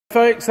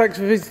Folks, thanks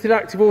for visiting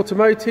Active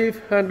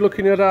Automotive and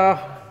looking at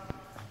our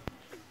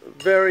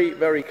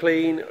very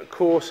clean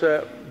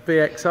Corsa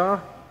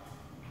VXR.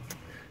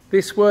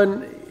 This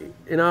one,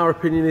 in our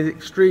opinion, is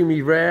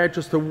extremely rare,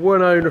 just a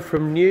one owner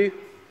from new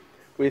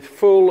with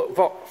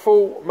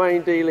full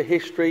main dealer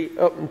history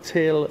up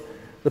until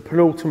the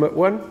penultimate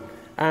one.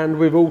 And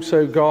we've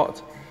also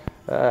got,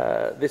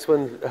 this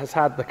one has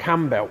had the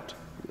cam belt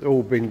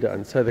all been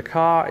done, so the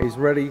car is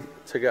ready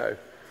to go.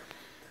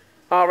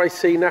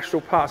 RAC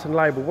National Parts and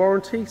Labour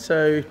Warranty,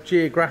 so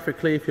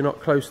geographically if you're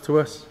not close to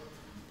us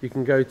you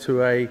can go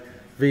to a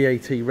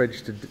VAT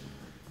registered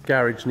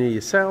garage near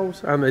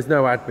yourselves and there's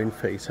no admin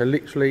fee, so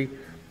literally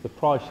the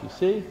price you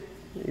see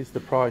is the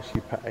price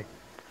you pay.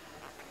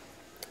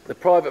 The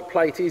private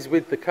plate is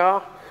with the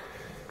car,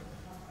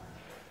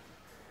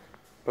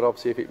 but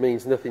obviously if it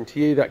means nothing to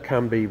you that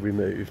can be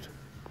removed.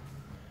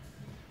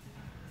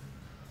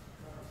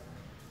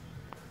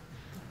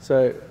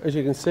 So as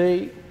you can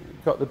see,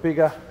 you've got the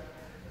bigger,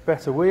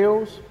 better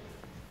wheels.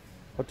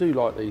 I do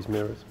like these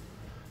mirrors.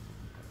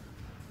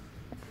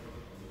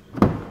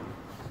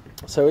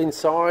 So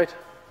inside,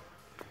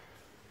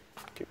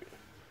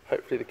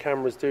 hopefully the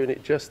camera's doing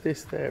it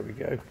justice. There we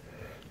go.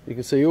 You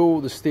can see all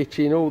the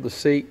stitching, all the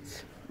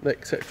seats,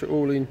 etc.,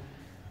 all in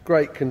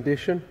great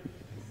condition.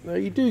 Now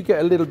you do get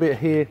a little bit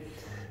here.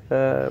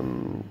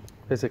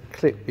 There's a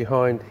clip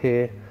behind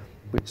here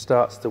which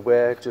starts to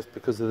wear just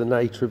because of the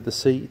nature of the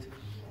seat.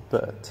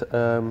 But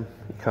you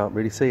can't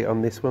really see it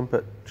on this one,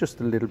 but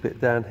just a little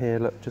bit down here,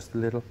 look, just a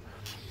little.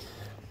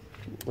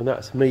 And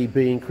that's me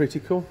being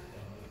critical.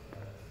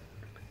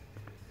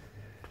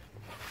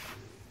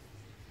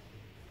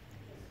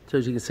 So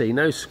as you can see,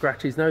 no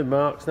scratches, no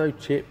marks, no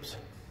chips.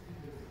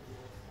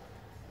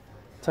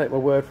 Take my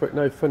word for it,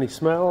 no funny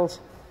smells.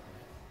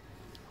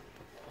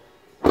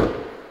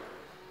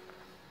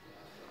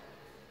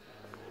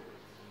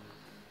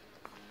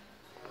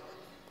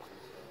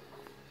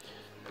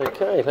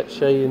 Okay, let's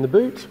show you in the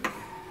boot.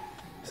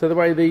 So the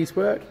way these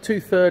work,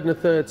 2/3 and a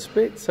 1/3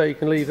 split, so you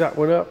can leave that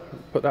one up,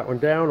 put that one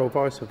down, or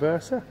vice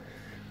versa,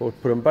 or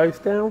put them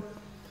both down.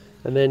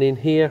 And then in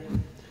here,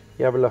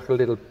 you have like a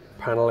little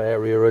panel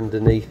area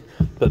underneath,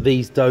 but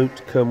these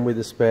don't come with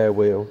a spare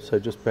wheel, so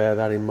just bear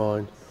that in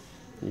mind.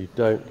 You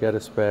don't get a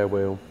spare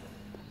wheel.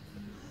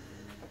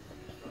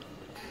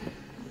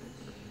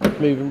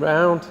 Moving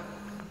round.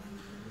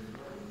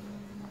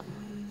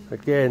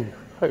 Again,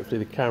 hopefully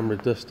the camera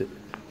does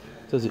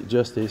it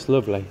justice,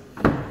 lovely.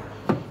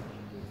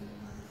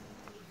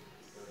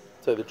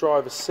 So the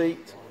driver's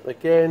seat,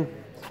 again,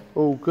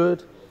 all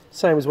good.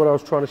 Same as what I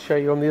was trying to show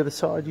you on the other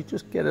side. You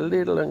just get a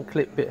little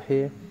unclip bit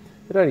here.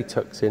 It only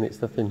tucks in,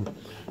 it's nothing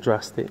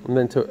drastic. And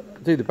then to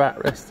do the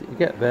backrest, you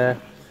get there,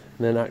 and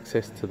then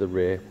access to the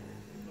rear.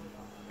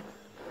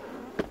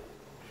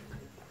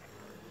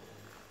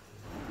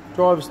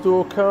 Driver's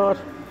door card,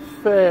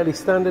 fairly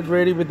standard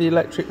really, with the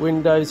electric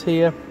windows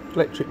here,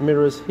 electric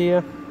mirrors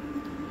here.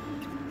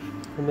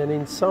 And then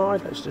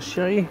inside, let's just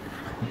show you.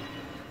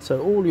 So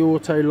all the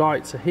auto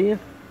lights are here.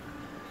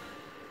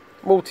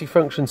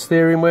 Multi-function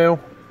steering wheel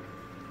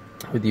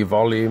with your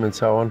volume and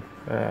so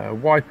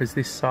on. Wipers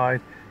this side,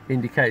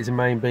 indicators a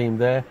main beam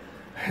there.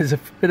 There's a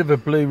bit of a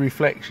blue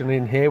reflection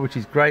in here, which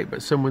is great,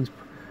 but someone's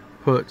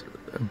put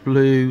a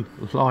blue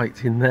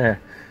light in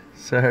there.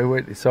 So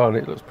when it's on,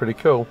 it looks pretty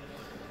cool.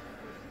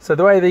 So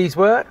the way these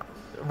work,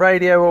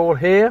 radio all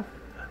here.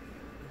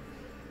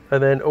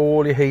 And then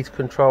all your heat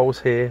controls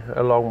here,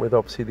 along with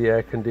obviously the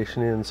air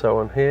conditioning and so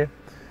on here.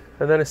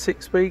 And then a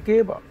 6-speed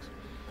gearbox.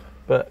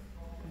 But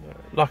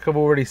like I've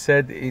already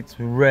said, it's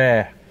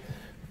rare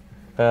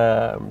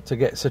to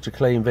get such a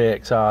clean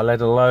VXR,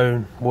 let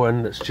alone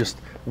one that's just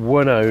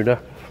one owner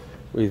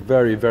with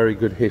very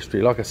good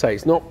history. Like I say,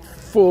 it's not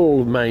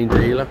full main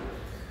dealer,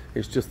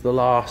 it's just the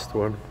last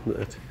one.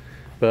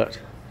 But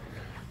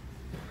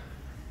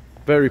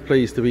very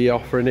pleased to be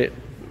offering it,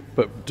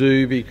 but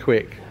do be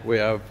quick. We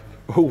have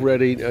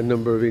already a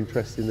number of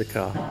interest in the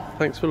car.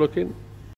 Thanks for looking.